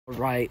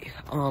Right,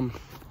 now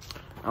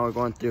we're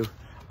going through.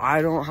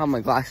 I don't have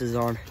my glasses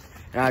on,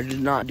 and I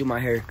did not do my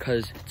hair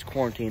because it's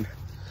quarantine.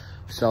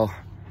 So,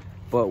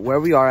 but where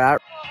we are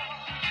at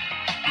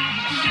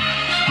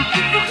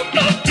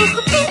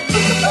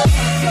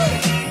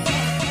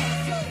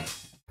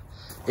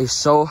is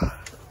so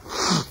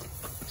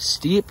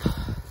steep. How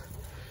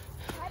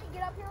do you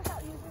get up here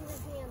without using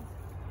your hands?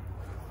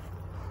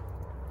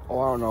 Oh,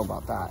 I don't know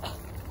about that.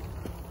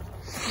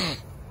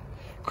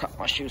 Crap,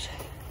 my shoes.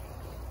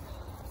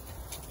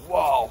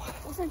 Whoa.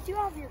 Well, since you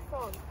have your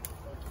phone.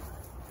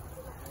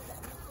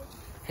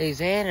 Hey,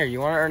 Xander,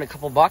 you want to earn a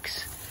couple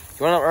bucks?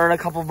 You want to earn a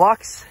couple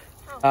bucks?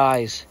 Oh.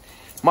 Guys,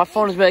 my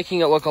phone is making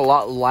it look a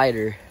lot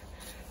lighter,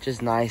 which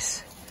is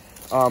nice.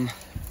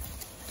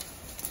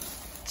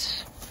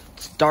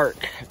 It's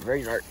dark,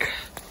 very dark.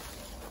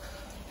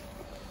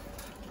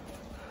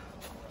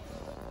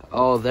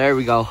 Oh, there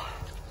we go.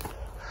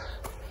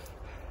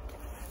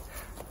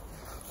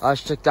 I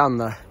just took down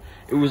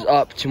it was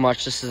up too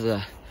much. This is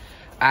the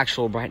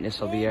actual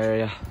brightness of the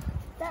area.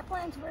 That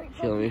plant's very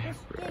Feel me?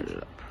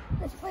 pokey.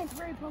 This plant's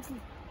very pokey.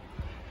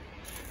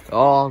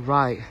 All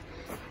right,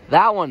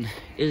 that one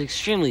is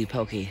extremely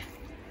pokey.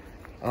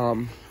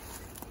 Imagine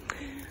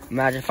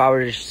if I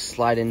were to just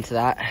slide into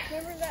that,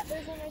 Remember that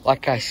there's one right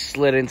like I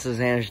slid into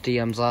Xander's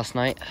DMs last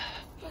night.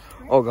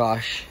 Oh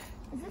gosh.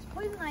 Is this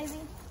poison ivy?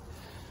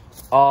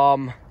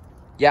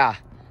 Yeah,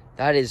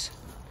 that is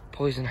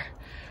poison.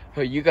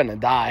 You're gonna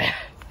die.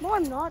 No,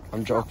 I'm not.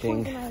 I'm It's not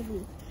joking. poison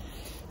ivy.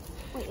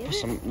 Wait,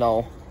 is it?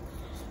 No,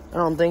 I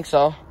don't think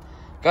so.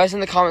 Guys, in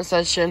the comment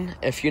section,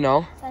 if you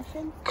know,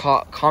 Session?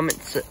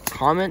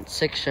 comment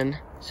section.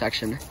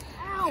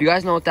 Ow. If you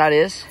guys know what that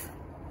is,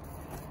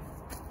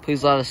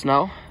 please let us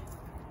know.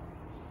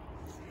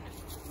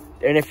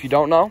 And if you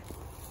don't know,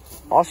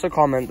 also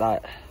comment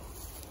that.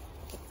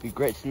 It'd be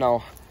great to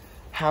know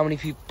how many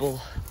people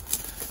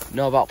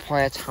know about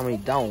plants, how many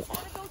don't.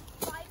 Wanna go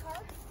buy a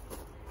car?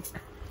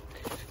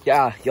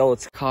 Yeah, yo,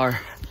 it's a car.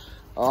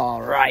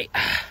 All right.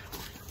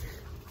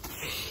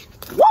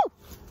 Woo!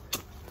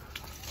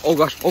 Oh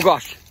gosh, oh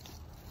gosh.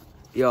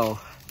 Yo,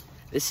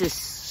 this is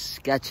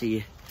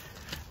sketchy.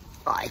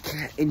 Like,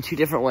 in two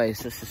different ways.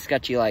 This is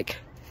sketchy, like,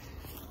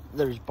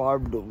 there's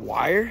barbed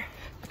wire.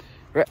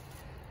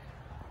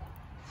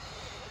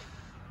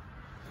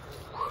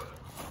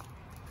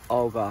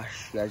 Oh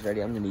gosh, you guys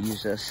ready? I'm gonna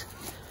use this.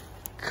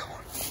 Come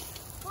on.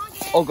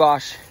 Oh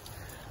gosh,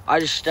 I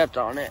just stepped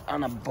on it,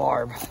 on a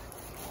barb.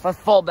 If I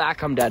fall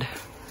back, I'm dead.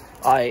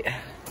 Alright,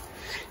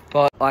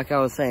 but like I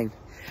was saying,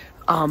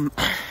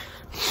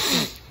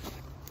 this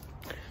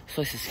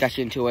place is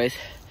sketchy in two ways.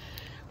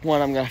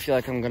 One, I'm gonna feel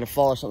like I'm gonna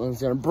fall or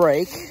something's gonna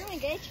break. What are you doing,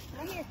 Gage?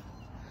 Right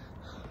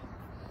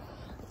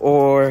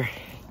here.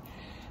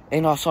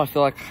 And also I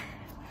feel like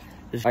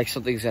there's like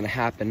something's gonna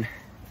happen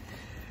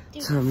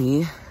to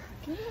me.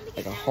 Can you let me Like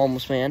get a down?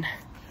 homeless man.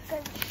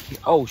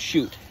 Oh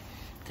shoot.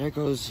 There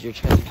goes your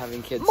chance of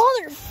having kids.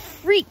 Mother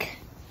freak.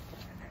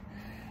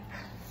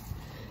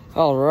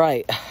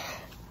 Alright.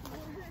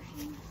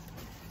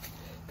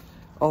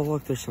 Oh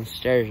look, there's some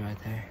stairs right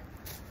there.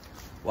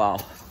 Wow.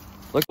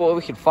 Look what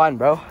we can find,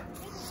 bro.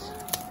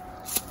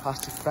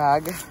 Plastic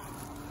bag.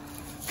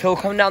 Okay, we'll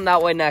come down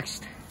that way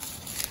next.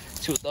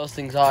 See what those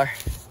things are.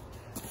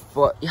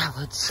 But yeah,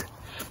 let's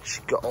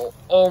go.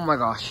 Oh my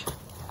gosh.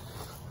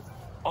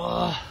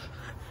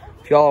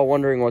 If y'all are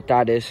wondering what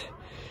that is,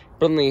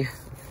 Brinley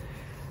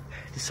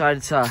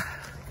decided to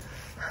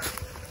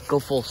go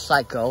full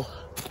psycho.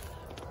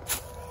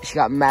 She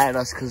got mad at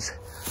us because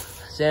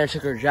Xander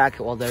took her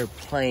jacket while they were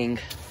playing.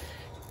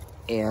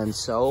 And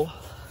so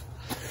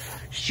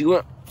she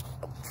went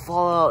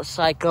full out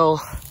psycho,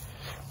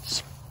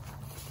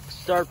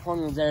 started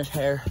pulling Xander's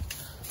hair.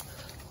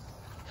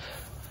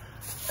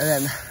 And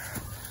then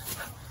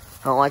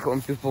I don't like it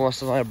when people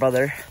mess with my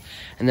brother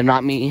and they're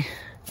not me.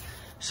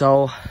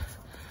 So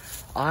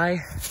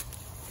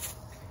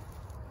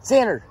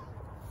Xander.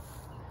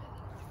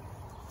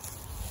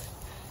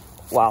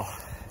 Wow.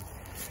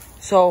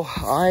 So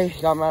I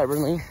got mad at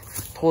Brinley,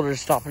 told her to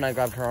stop, and I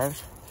grabbed her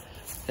arms.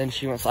 Then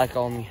she went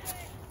psycho on me.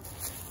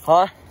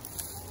 Huh?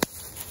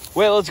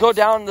 Wait, let's go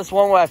down this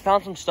one way. I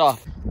found some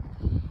stuff.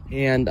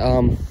 And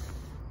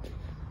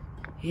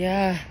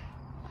yeah.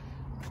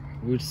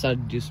 We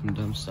decided to do some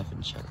dumb stuff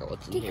and check out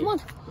what's in Okay, here. come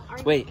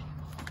on. Wait,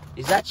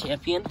 is that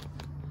Champion?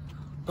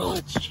 Bro,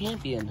 it's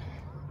Champion.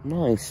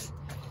 Nice.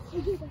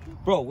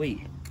 Bro,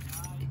 wait.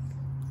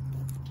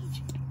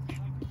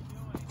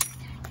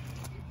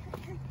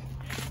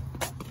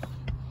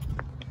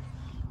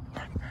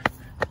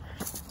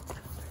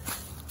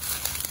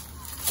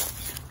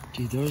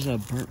 Dude, there was a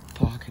burnt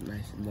pocket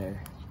knife in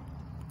there.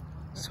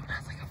 Someone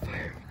had like a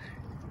fire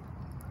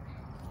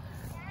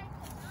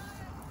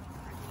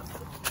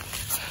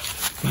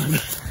over there.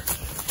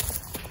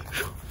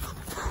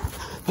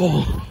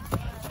 Oh.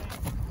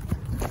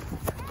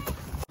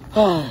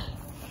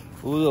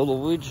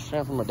 We just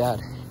ran from my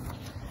dad.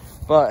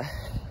 But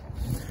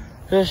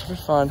this was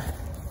fun.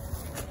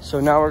 So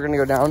now we're gonna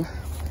go down.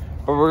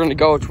 But we're gonna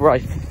go to where I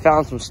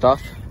found some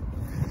stuff.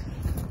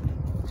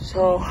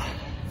 So,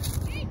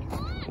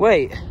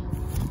 wait,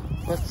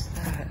 what's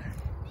that?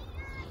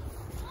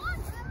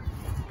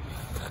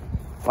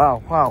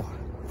 Wow, wow,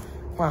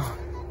 wow.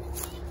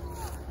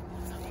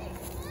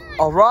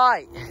 All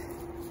right.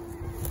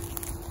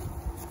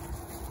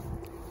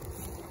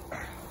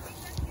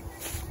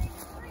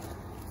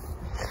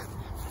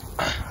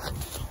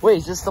 Wait,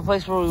 is this the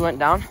place where we went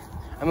down?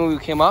 I mean, we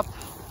came up?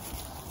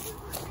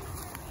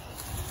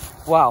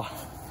 Wow.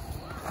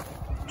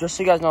 Just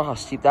so you guys know how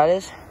steep that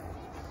is.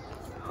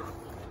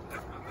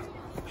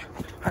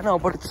 I know,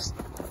 but it's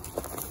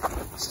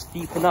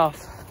steep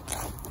enough.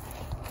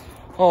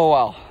 Oh,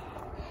 wow.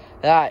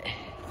 That.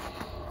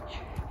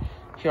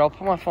 Here, I'll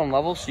put my phone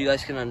level so you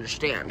guys can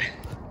understand.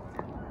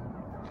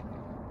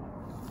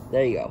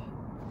 There you go.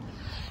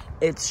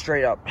 It's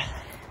straight up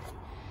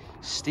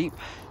steep.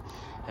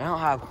 I don't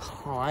have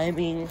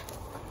climbing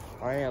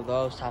or any of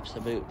those types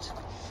of boots.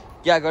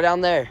 Yeah, go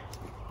down there.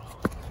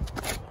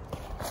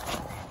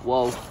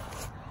 Whoa.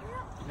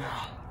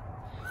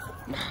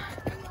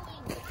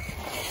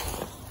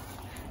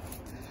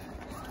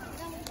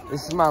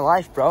 This is my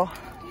life, bro.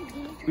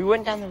 We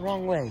went down the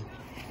wrong way.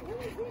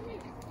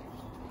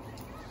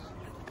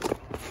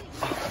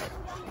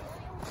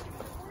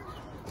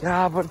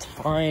 Yeah, but it's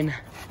fine.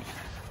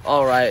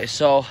 All right,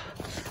 so,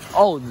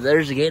 oh,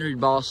 there's a Gatorade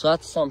ball, so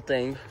that's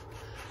something.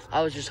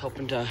 I was just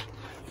hoping to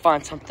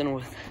find something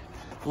with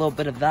a little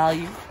bit of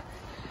value,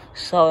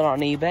 sell it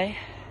on eBay.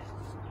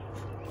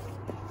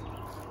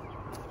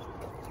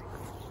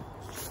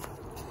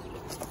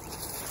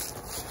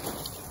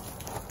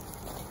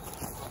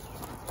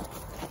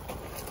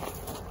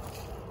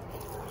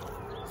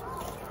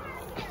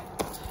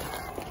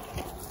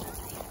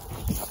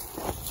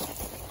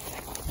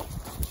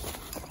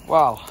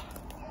 Wow.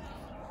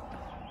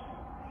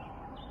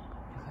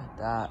 Look at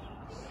that.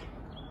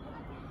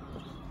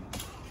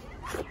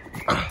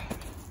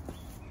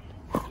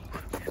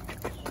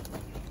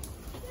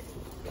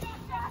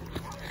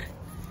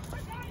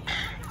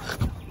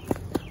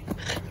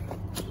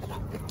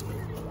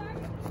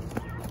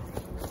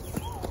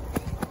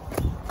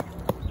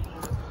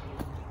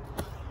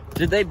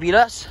 Did they beat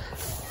us?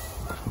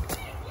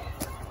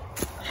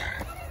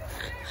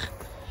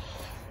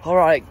 All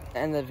right,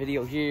 end the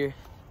video here.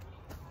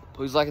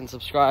 Please like and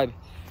subscribe.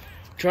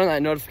 Turn on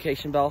that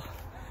notification bell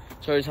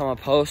so every time I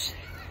post,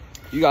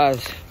 you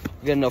guys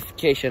get a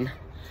notification.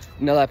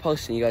 You know that I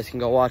post and you guys can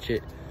go watch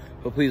it.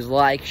 But please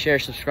like, share,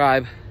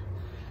 subscribe.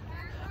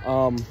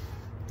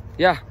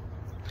 Yeah.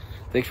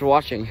 Thanks for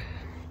watching.